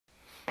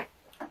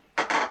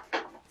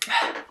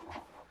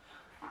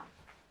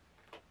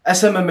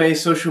SMMA,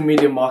 social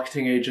media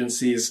marketing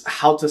agencies,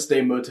 how to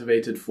stay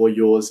motivated for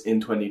yours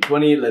in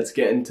 2020. Let's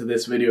get into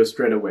this video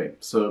straight away.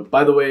 So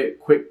by the way,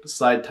 quick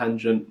side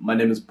tangent, my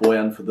name is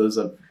Boyan for those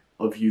of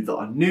you that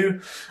are new.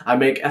 I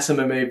make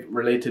SMMA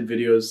related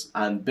videos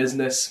and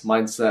business,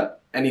 mindset,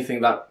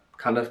 anything that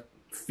kind of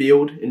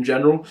field in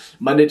general,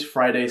 Monday to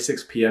Friday,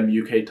 6 PM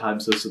UK time,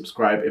 so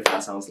subscribe if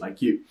that sounds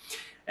like you.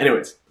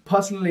 Anyways,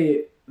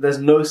 personally, there's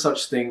no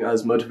such thing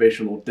as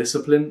motivational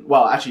discipline.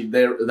 Well, actually,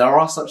 there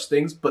are such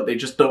things, but they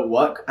just don't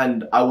work.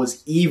 And I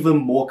was even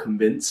more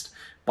convinced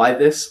by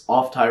this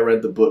after I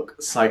read the book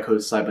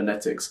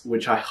Psycho-Cybernetics,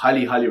 which I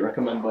highly, highly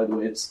recommend, by the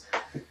way.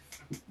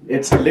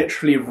 It's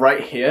literally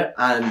right here,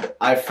 and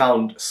I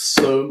found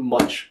so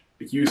much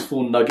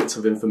useful nuggets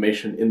of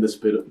information in this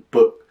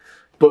book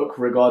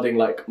regarding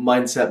like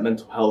mindset,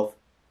 mental health,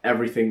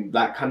 everything,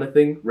 that kind of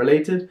thing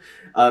related.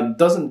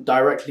 Doesn't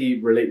directly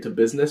relate to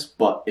business,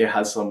 but it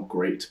has some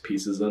great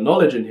pieces of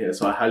knowledge in here,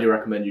 so I highly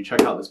recommend you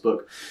check out this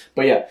book.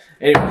 But yeah,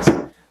 anyways,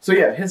 so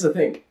yeah, here's the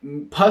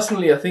thing.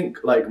 Personally, I think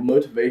like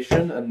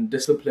motivation and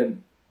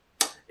discipline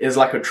is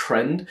like a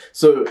trend.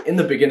 So in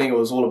the beginning, it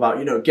was all about,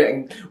 you know,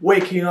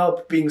 waking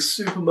up, being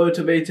super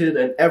motivated,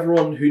 and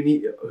everyone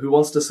who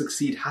wants to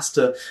succeed has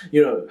to,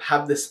 you know,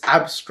 have this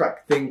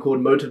abstract thing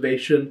called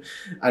motivation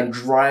and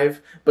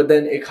drive. But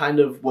then it kind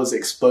of was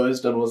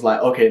exposed and was like,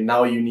 okay,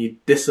 now you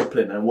need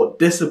discipline. And what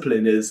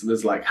discipline is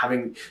like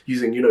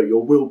using, you know,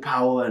 your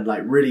willpower and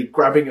like really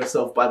grabbing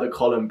yourself by the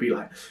collar and be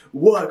like,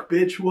 work,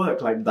 bitch,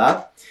 work, like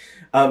that.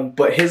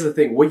 But here's the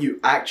thing, what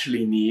you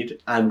actually need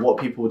and what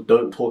people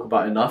don't talk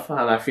about enough, and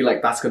I feel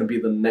like that's going to be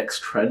the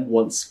next trend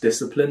once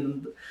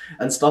discipline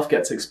and stuff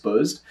gets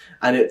exposed,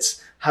 and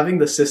it's having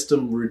the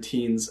system,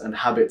 routines, and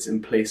habits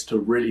in place to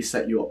really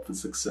set you up for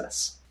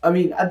success. I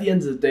mean, at the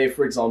end of the day,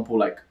 for example,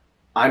 like,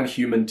 I'm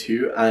human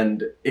too,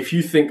 and if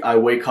you think I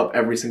wake up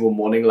every single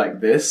morning like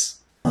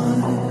this,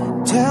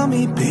 tell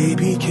me,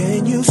 baby,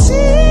 can you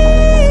see,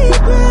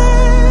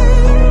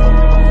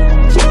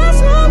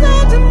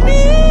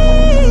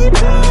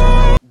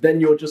 then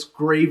you're just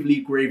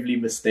gravely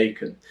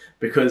mistaken.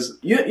 Because,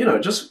 you know,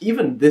 just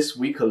even this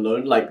week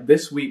alone, like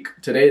this week,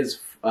 today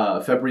is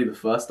February the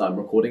 1st I'm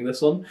recording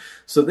this on.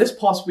 So this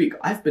past week,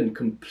 I've been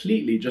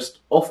completely just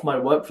off my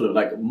workflow.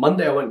 Like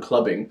Monday I went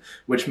clubbing,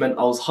 which meant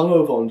I was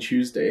hungover on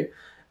Tuesday.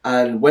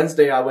 And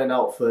Wednesday I went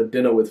out for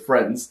dinner with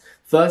friends.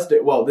 Thursday,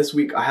 well, this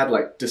week I had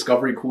like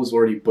discovery calls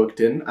already booked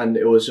in, and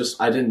it was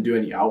just, I didn't do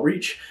any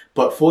outreach.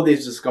 But for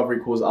these discovery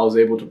calls, I was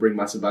able to bring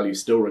massive value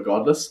still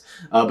regardless.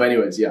 But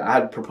anyways, yeah, I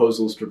had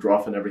proposals to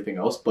draft and everything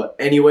else. But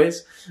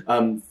anyways,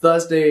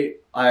 Thursday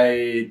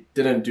I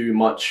didn't do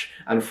much,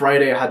 and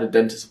Friday I had a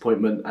dentist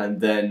appointment,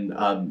 and then,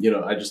 you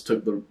know, I just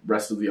took the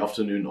rest of the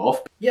afternoon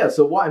off. Yeah,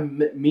 so what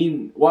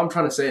I'm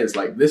trying to say is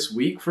like this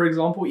week, for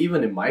example,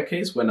 even in my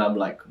case, when I'm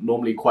like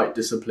normally quite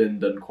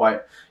disciplined and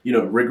quite, you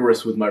know,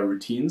 rigorous with my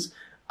routines,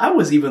 I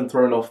was even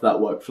thrown off that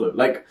workflow.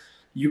 Like,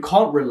 you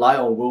can't rely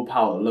on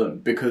willpower alone,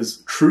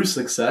 because true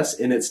success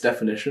in its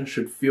definition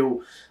should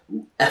feel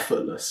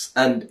effortless.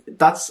 And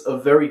that's a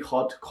very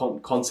hard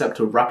concept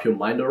to wrap your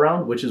mind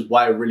around, which is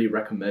why I really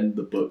recommend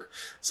the book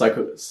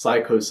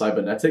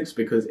Psycho-Cybernetics,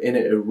 because in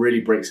it, it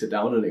really breaks it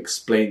down and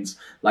explains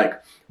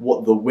like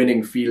what the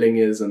winning feeling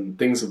is and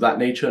things of that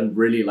nature, and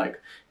really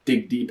like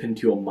dig deep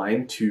into your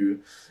mind to,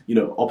 you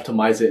know,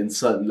 optimize it in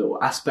certain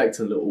little aspects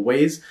and little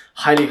ways.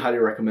 Highly, highly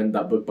recommend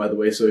that book, by the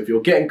way. So if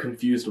you're getting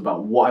confused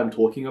about what I'm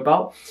talking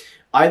about,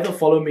 either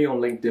follow me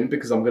on LinkedIn,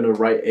 because I'm going to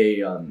write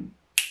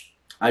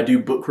I do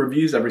book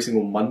reviews every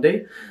single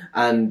Monday.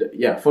 And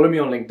yeah, follow me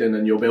on LinkedIn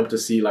and you'll be able to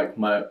see like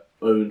my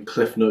own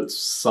Cliff Notes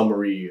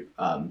summary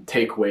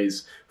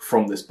takeaways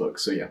from this book.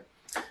 So yeah,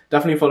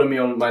 definitely follow me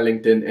on my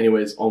LinkedIn.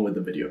 Anyways, on with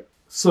the video.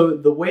 So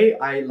the way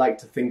I like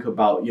to think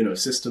about, you know,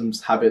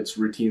 systems, habits,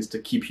 routines to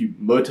keep you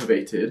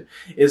motivated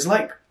is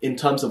like in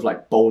terms of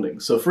like bowling.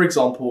 So for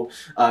example,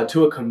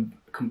 to a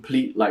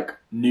complete like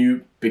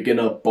new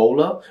beginner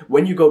bowler,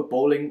 when you go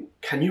bowling,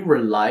 can you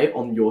rely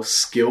on your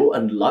skill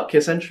and luck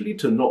essentially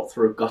to not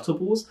throw gutter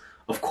balls?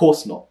 Of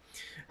course not.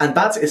 And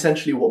that's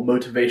essentially what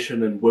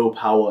motivation and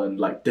willpower and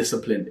like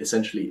discipline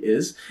essentially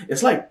is.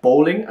 It's like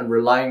bowling and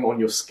relying on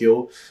your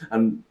skill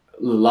and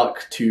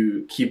luck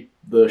to keep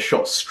the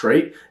shot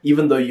straight,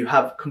 even though you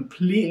have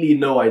completely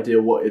no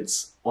idea what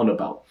it's on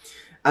about.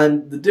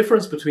 And the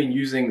difference between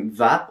using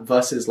that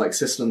versus like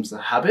systems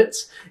and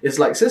habits is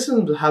like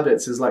systems and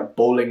habits is like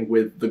bowling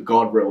with the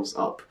guardrails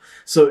up.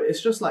 So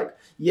it's just like,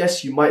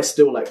 yes, you might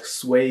still like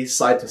sway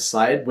side to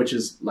side, which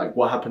is like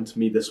what happened to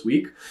me this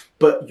week,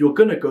 but you're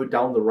gonna go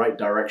down the right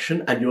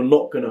direction and you're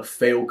not gonna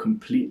fail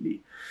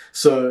completely.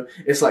 So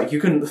it's like you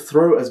can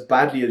throw as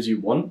badly as you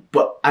want,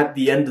 but at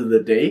the end of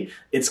the day,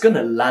 it's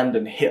gonna land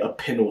and hit a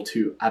pin or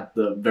two at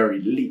the very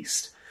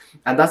least.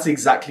 And that's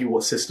exactly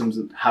what systems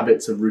and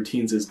habits and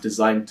routines is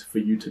designed for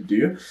you to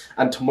do.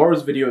 And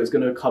tomorrow's video is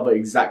going to cover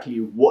exactly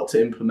what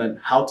to implement,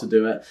 how to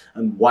do it,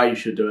 and why you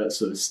should do it.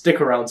 So stick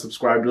around,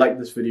 subscribe, like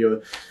this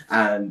video,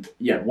 and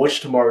yeah,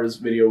 watch tomorrow's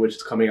video, which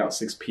is coming out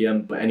 6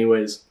 PM. But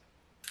anyways,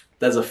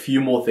 there's a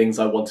few more things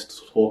I wanted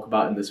to talk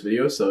about in this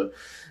video. So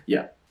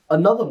yeah,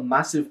 Another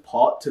massive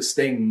part to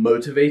staying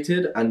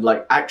motivated and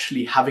like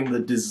actually having the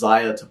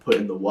desire to put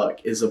in the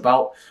work is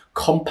about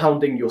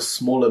compounding your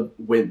smaller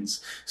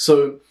wins.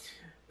 So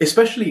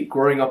especially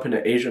growing up in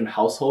an Asian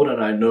household,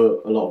 and I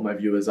know a lot of my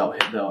viewers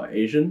out here that are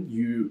Asian,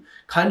 you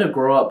kind of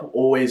grow up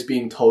always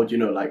being told, you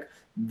know, like,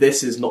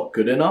 this is not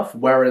good enough,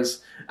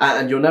 whereas,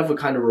 and you're never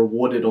kind of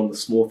rewarded on the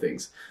small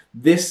things.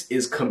 This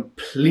is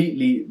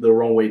completely the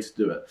wrong way to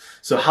do it.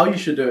 So how you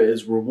should do it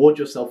is reward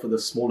yourself with a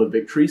smaller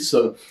victory.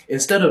 So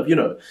instead of, you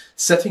know,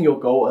 setting your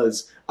goal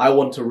as, I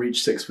want to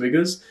reach 6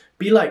 figures,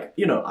 be like,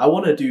 you know, I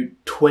want to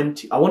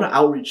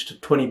outreach to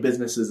 20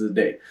 businesses a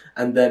day.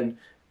 And then,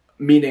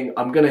 meaning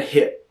I'm going to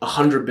hit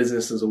 100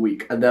 businesses a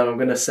week, and then I'm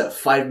going to set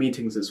 5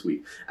 meetings this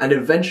week. And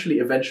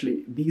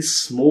eventually, these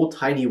small,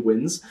 tiny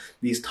wins,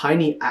 these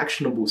tiny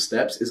actionable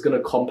steps is going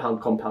to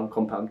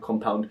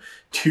compound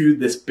to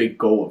this big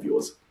goal of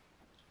yours.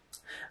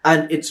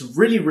 And it's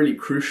really, really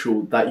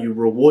crucial that you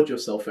reward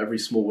yourself for every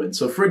small win.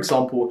 So for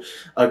example,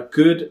 a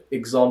good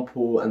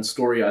example and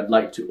story I'd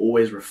like to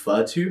always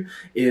refer to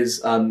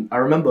is, I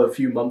remember a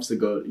few months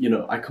ago, you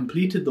know, I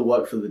completed the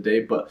work for the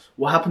day, but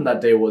what happened that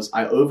day was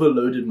I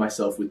overloaded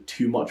myself with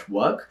too much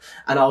work,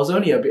 and I was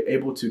only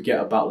able to get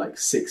about like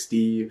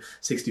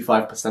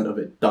 65% of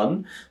it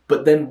done.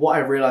 But then what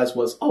I realized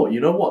was, oh, you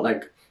know what,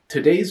 like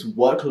today's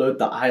workload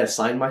that I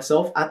assigned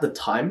myself at the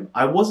time,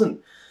 I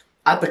wasn't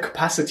at the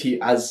capacity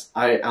as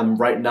I am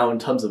right now in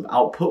terms of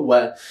output,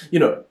 where, you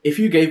know, if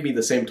you gave me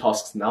the same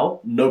tasks now,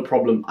 no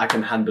problem, I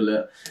can handle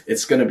it.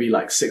 It's going to be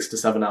like 6 to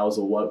 7 hours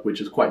of work,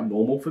 which is quite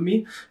normal for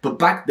me. But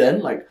back then,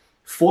 like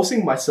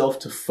forcing myself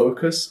to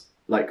focus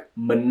like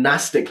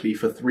monastically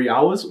for 3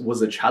 hours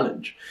was a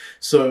challenge.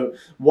 So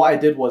what I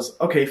did was,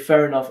 okay,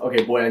 fair enough.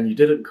 Okay, boy, and you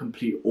didn't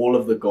complete all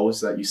of the goals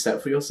that you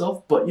set for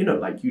yourself, but you know,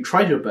 like you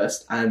tried your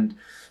best and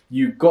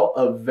you got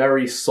a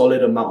very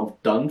solid amount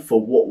of done for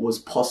what was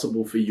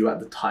possible for you at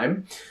the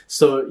time.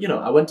 So, you know,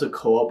 I went to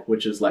Co-op,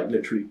 which is like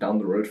literally down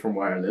the road from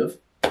where I live.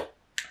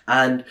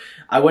 And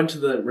I went to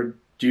the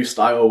reduced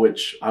aisle,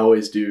 which I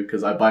always do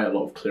because I buy a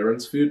lot of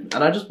clearance food.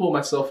 And I just bought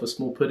myself a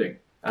small pudding.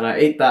 And I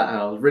ate that and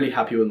I was really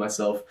happy with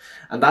myself.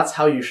 And that's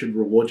how you should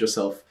reward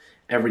yourself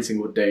every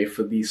single day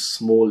for these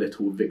small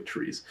little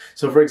victories.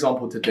 So for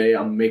example, today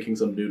I'm making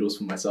some noodles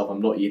for myself.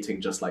 I'm not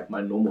eating just like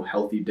my normal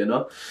healthy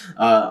dinner.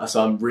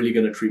 So I'm really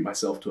going to treat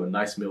myself to a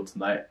nice meal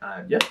tonight.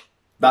 And yeah,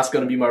 that's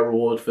going to be my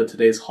reward for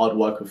today's hard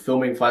work of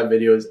filming 5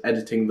 videos,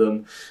 editing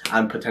them,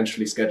 and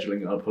potentially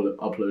scheduling and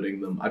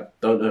uploading them. I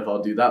don't know if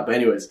I'll do that, but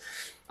anyways,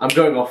 I'm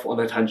going off on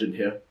a tangent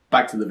here.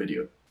 Back to the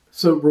video.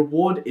 So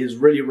reward is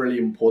really, really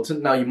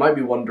important. Now you might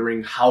be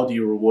wondering, how do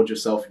you reward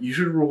yourself? You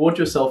should reward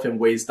yourself in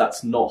ways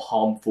that's not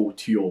harmful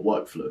to your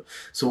workflow.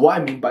 So what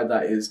I mean by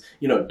that is,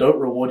 you know, don't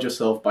reward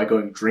yourself by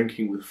going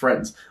drinking with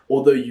friends.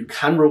 Although you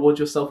can reward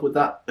yourself with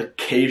that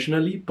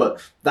occasionally,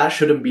 but that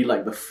shouldn't be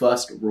like the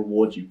first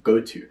reward you go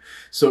to.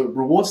 So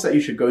rewards that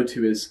you should go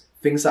to is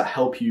things that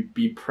help you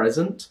be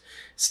present,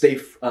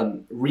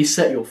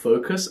 reset your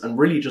focus, and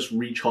really just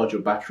recharge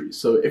your batteries.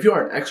 So if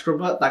you're an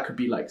extrovert, that could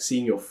be like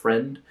seeing your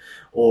friend,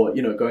 or,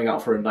 you know, going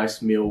out for a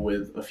nice meal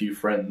with a few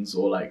friends,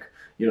 or like,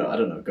 you know, I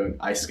don't know, going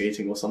ice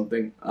skating or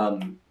something.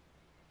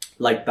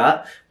 Like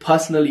that.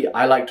 Personally,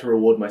 I like to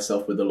reward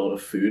myself with a lot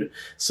of food.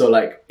 So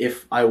like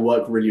if I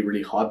work really,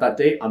 really hard that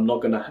day, I'm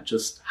not gonna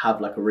just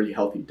have like a really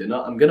healthy dinner.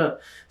 I'm gonna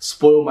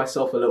spoil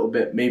myself a little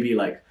bit, maybe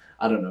like,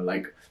 I don't know,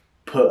 like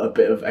put a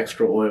bit of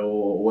extra oil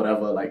or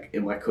whatever like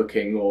in my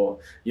cooking, or,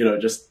 you know,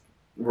 just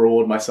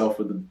reward myself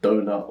with a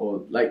donut,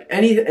 or like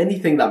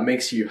anything that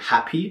makes you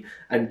happy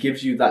and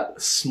gives you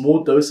that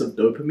small dose of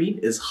dopamine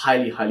is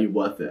highly, highly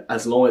worth it,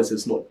 as long as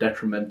it's not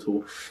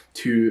detrimental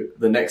to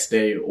the next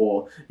day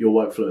or your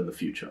workflow in the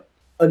future.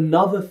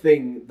 Another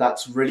thing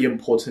that's really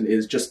important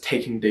is just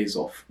taking days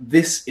off.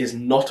 This is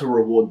not a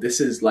reward. This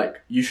is like,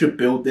 you should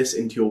build this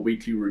into your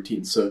weekly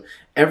routine. So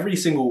every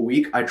single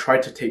week, I try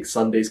to take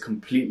Sundays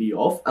completely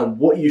off. And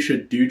what you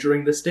should do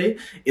during this day,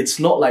 it's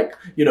not like,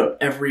 you know,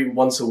 every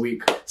once a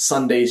week,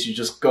 Sundays, you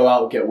just go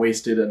out, get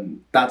wasted,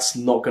 and that's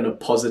not going to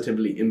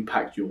positively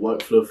impact your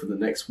workflow for the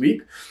next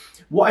week.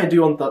 What I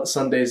do on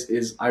Sundays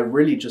is I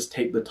really just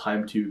take the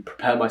time to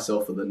prepare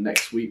myself for the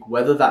next week,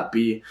 whether that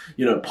be,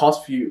 you know,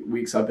 past few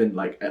weeks I've been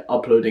like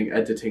uploading,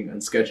 editing,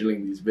 and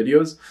scheduling these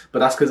videos, but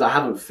that's because I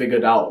haven't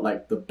figured out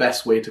like the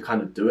best way to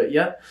kind of do it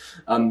yet.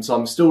 So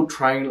I'm still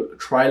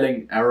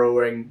trialing,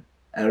 erroring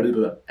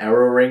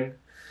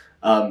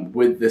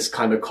with this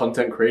kind of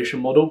content creation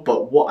model.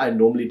 But what I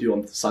normally do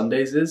on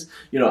Sundays is,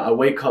 you know, I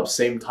wake up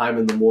same time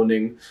in the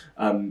morning.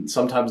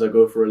 Sometimes I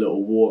go for a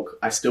little walk.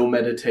 I still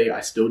meditate.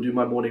 I still do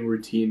my morning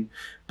routine.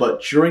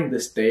 But during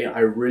this day, I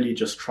really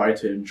just try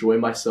to enjoy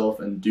myself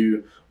and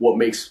do what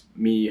makes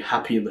me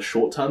happy in the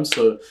short term.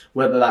 So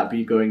whether that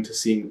be going to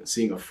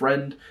seeing a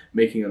friend,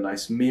 making a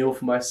nice meal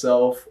for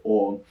myself,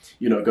 or,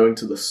 you know, going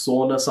to the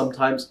sauna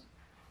sometimes,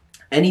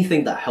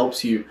 anything that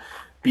helps you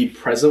be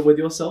present with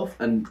yourself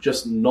and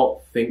just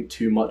not think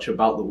too much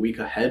about the week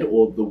ahead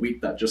or the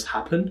week that just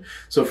happened.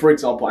 So for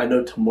example, I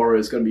know tomorrow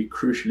is going to be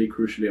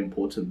crucially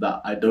important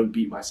that I don't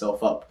beat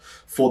myself up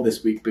for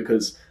this week,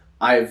 because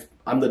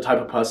I'm the type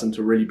of person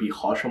to really be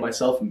harsh on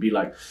myself and be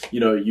like, you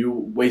know, you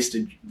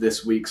wasted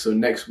this week, so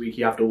next week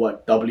you have to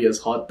work doubly as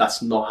hard.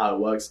 That's not how it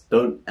works.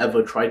 Don't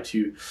ever try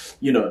to,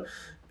 you know,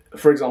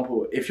 for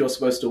example, if you're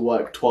supposed to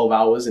work 12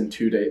 hours in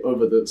 2 days,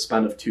 over the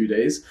span of 2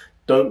 days,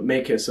 don't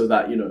make it so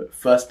that, you know,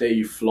 first day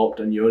you flopped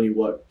and you only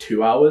worked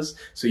 2 hours,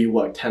 so you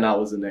work 10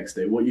 hours the next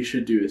day. What you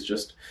should do is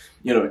just,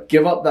 you know,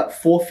 give up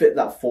that, forfeit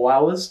that 4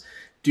 hours,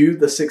 do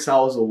the 6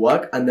 hours of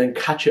work, and then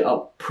catch it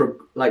up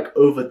like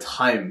over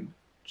time,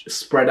 just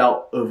spread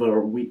out over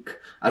a week,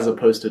 as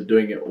opposed to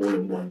doing it all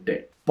in one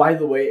day. By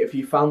the way, if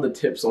you found the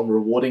tips on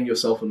rewarding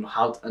yourself and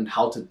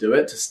how to do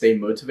it to stay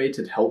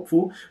motivated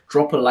helpful,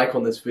 drop a like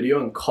on this video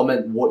and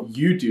comment what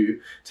you do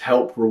to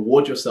help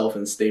reward yourself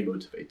and stay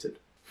motivated.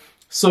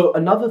 So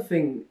another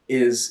thing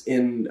is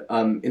in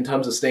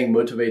terms of staying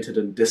motivated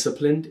and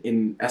disciplined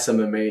in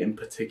SMMA in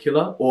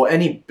particular, or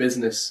any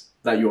business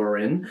that you're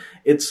in,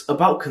 it's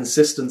about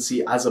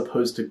consistency as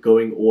opposed to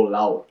going all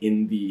out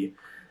in the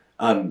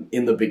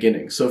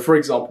beginning. So for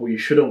example, you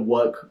shouldn't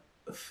work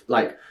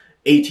like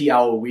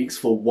 80-hour weeks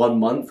for 1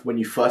 month when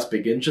you first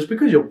begin, just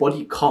because your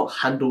body can't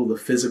handle the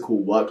physical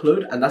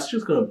workload, and that's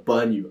just going to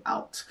burn you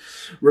out.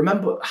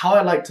 Remember how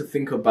I like to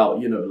think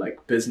about, you know,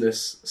 like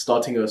business,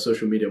 starting a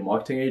social media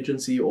marketing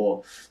agency,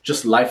 or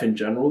just life in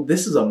general.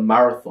 This is a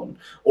marathon,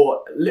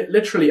 or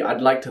literally I'd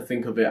like to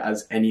think of it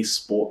as any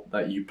sport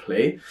that you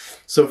play.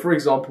 So for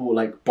example,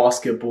 like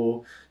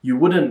basketball, you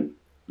wouldn't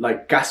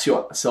like gas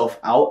yourself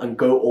out and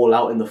go all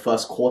out in the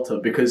first quarter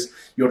because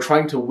you're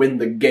trying to win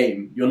the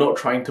game. You're not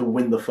trying to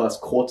win the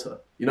first quarter.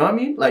 You know what I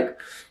mean? Like,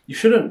 you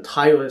shouldn't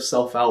tire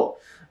yourself out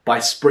by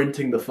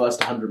sprinting the first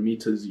 100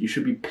 meters. You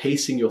should be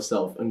pacing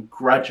yourself and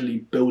gradually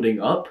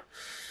building up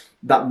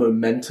that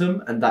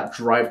momentum and that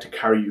drive to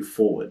carry you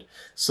forward.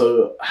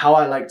 So how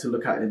I like to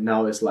look at it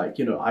now is like,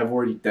 you know, I've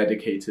already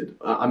dedicated,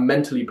 I'm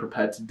mentally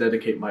prepared to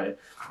dedicate my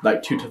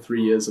like 2 to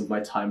 3 years of my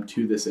time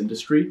to this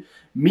industry,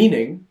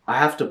 meaning I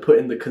have to put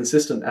in the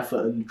consistent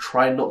effort and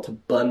try not to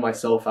burn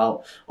myself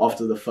out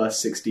after the first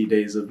 60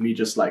 days of me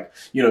just like,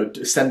 you know,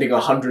 sending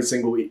 100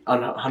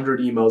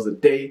 emails a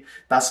day.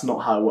 That's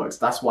not how it works.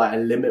 That's why I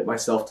limit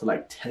myself to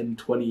like 10,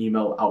 20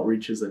 email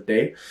outreaches a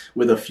day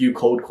with a few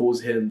cold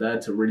calls here and there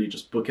to really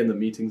just book in the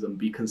meetings and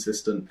be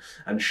consistent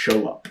and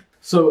show up.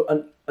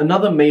 So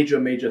another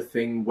major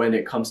thing when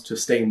it comes to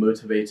staying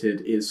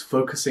motivated is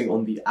focusing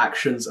on the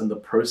actions and the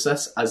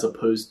process as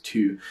opposed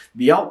to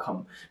the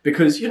outcome.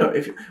 Because, you know,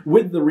 if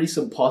with the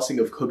recent passing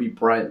of Kobe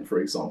Bryant, for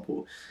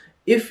example,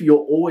 if you're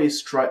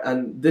always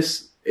and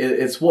this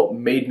it's what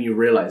made me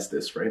realize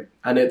this, right?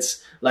 And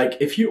it's like,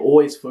 if you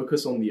always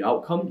focus on the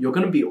outcome, you're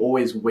going to be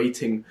always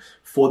waiting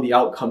for the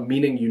outcome,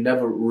 meaning you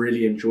never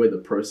really enjoy the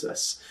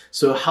process.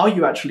 So how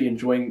you actually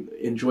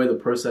enjoy the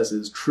process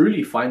is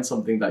truly find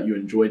something that you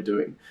enjoy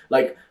doing.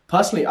 Like,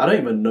 personally, I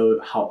don't even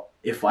know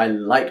if I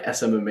like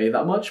SMMA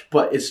that much,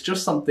 but it's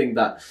just something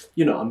that,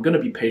 you know, I'm going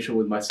to be patient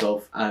with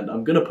myself and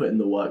I'm going to put in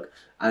the work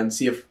and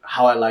see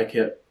how I like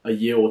it a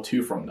year or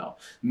two from now.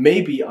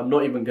 Maybe I'm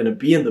not even going to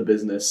be in the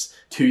business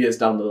 2 years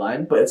down the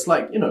line, but it's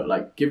like, you know,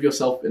 like give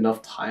yourself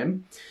enough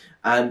time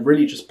and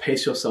really just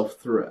pace yourself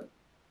through it.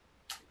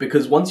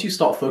 Because once you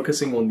start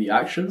focusing on the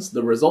actions,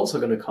 the results are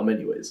going to come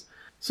anyways.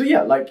 So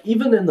yeah, like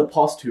even in the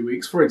past 2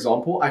 weeks, for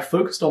example, I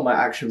focused on my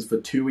actions for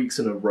 2 weeks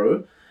in a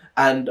row.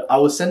 And I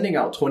was sending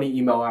out 20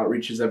 email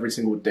outreaches every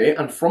single day.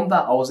 And from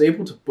that, I was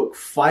able to book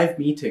 5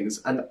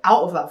 meetings. And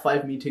out of that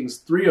 5 meetings,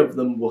 3 of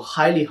them were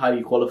highly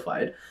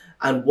qualified.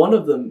 And one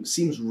of them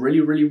seems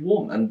really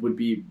warm and would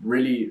be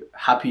really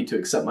happy to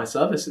accept my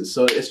services.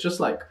 So it's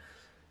just like,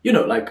 you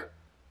know, like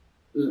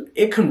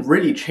it can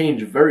really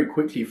change very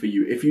quickly for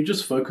you if you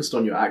just focused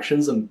on your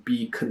actions and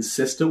be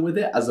consistent with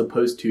it, as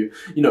opposed to,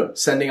 you know,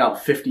 sending out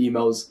 50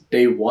 emails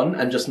day one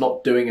and just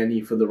not doing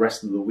any for the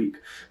rest of the week.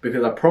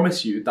 Because I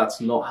promise you,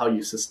 that's not how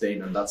you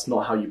sustain and that's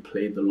not how you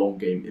play the long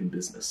game in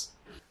business.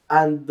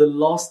 And the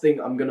last thing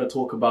I'm going to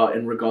talk about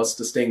in regards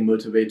to staying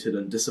motivated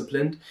and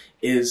disciplined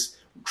is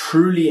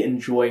truly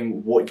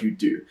enjoying what you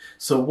do.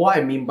 So what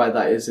I mean by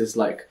that is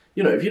like,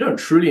 you know, if you don't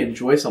truly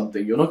enjoy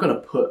something, you're not going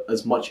to put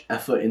as much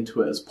effort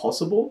into it as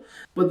possible.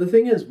 But the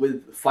thing is,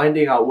 with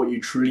finding out what you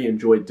truly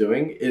enjoy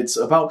doing, it's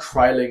about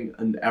trialing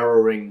and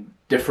erroring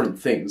different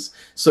things.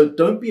 So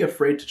don't be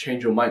afraid to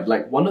change your mind.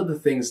 Like one of the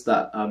things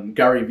that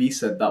Gary Vee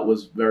said that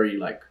was very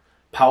like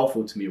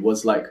powerful to me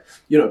was like,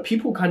 you know,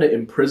 people kind of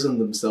imprison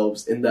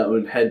themselves in their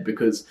own head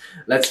because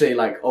let's say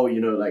like, oh, you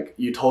know, like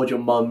you told your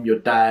mum, your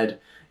dad,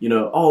 you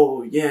know,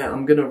 oh yeah,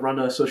 I'm going to run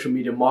a social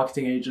media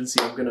marketing agency.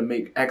 I'm going to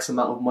make X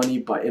amount of money,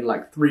 but in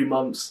like 3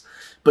 months.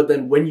 But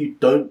then when you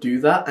don't do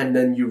that and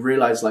then you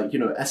realize like, you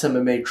know,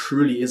 SMMA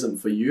truly isn't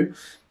for you,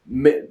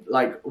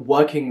 like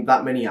working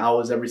that many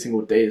hours every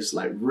single day is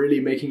like really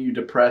making you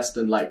depressed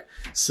and like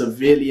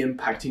severely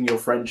impacting your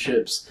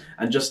friendships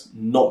and just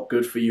not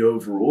good for you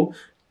overall.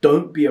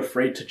 Don't be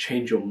afraid to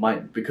change your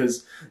mind,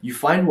 because you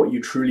find what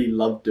you truly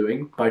love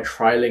doing by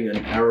trialing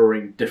and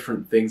erroring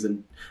different things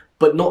and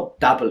but not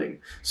dabbling.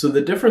 So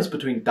the difference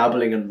between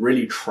dabbling and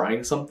really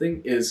trying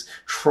something is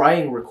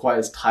trying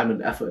requires time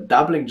and effort.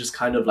 Dabbling just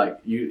kind of like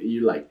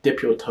you like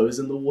dip your toes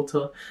in the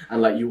water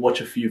and like you watch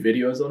a few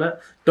videos on it.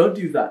 Don't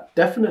do that.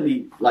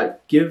 Definitely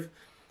like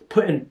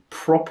put in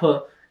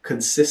proper,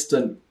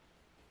 consistent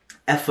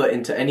effort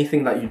into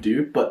anything that you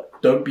do, but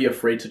don't be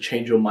afraid to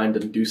change your mind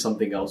and do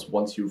something else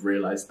once you've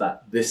realized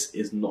that this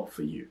is not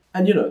for you.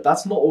 And you know,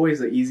 that's not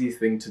always an easy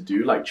thing to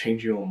do, like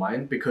changing your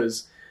mind,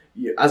 because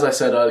as I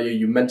said earlier,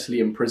 you mentally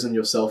imprison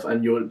yourself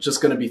and you're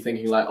just going to be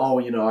thinking like, oh,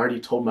 you know, I already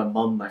told my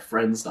mum, my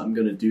friends that I'm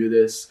going to do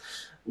this.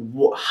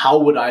 How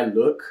would I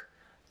look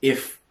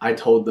if I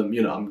told them,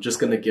 you know, I'm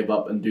just going to give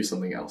up and do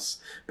something else?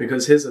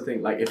 Because here's the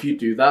thing, like if you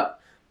do that,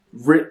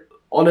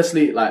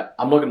 honestly, like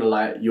I'm not going to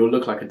lie, you'll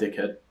look like a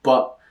dickhead,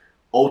 but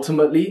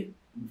ultimately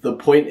the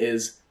point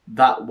is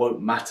that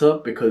won't matter,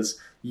 because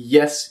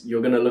yes,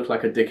 you're going to look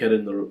like a dickhead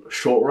in the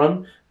short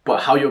run, but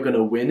how you're going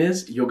to win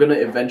is you're going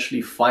to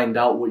eventually find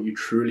out what you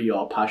truly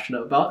are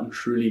passionate about and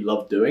truly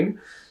love doing.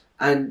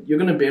 And you're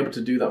going to be able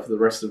to do that for the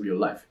rest of your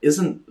life.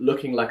 Isn't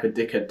looking like a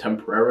dickhead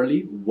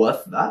temporarily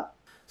worth that?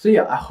 So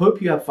yeah, I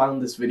hope you have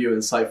found this video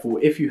insightful.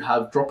 If you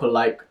have, drop a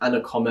like and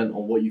a comment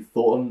on what you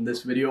thought on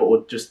this video,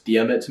 or just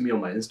DM it to me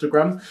on my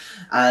Instagram.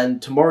 And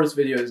tomorrow's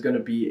video is going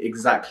to be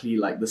exactly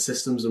like the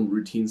systems and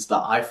routines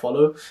that I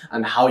follow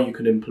and how you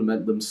can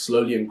implement them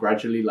slowly and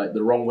gradually, like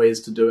the wrong ways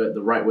to do it,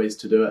 the right ways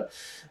to do it.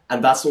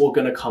 And that's all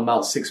going to come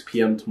out 6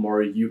 p.m.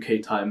 tomorrow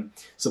UK time.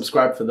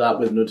 Subscribe for that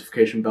with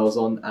notification bells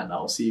on, and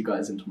I'll see you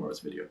guys in tomorrow's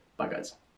video. Bye guys.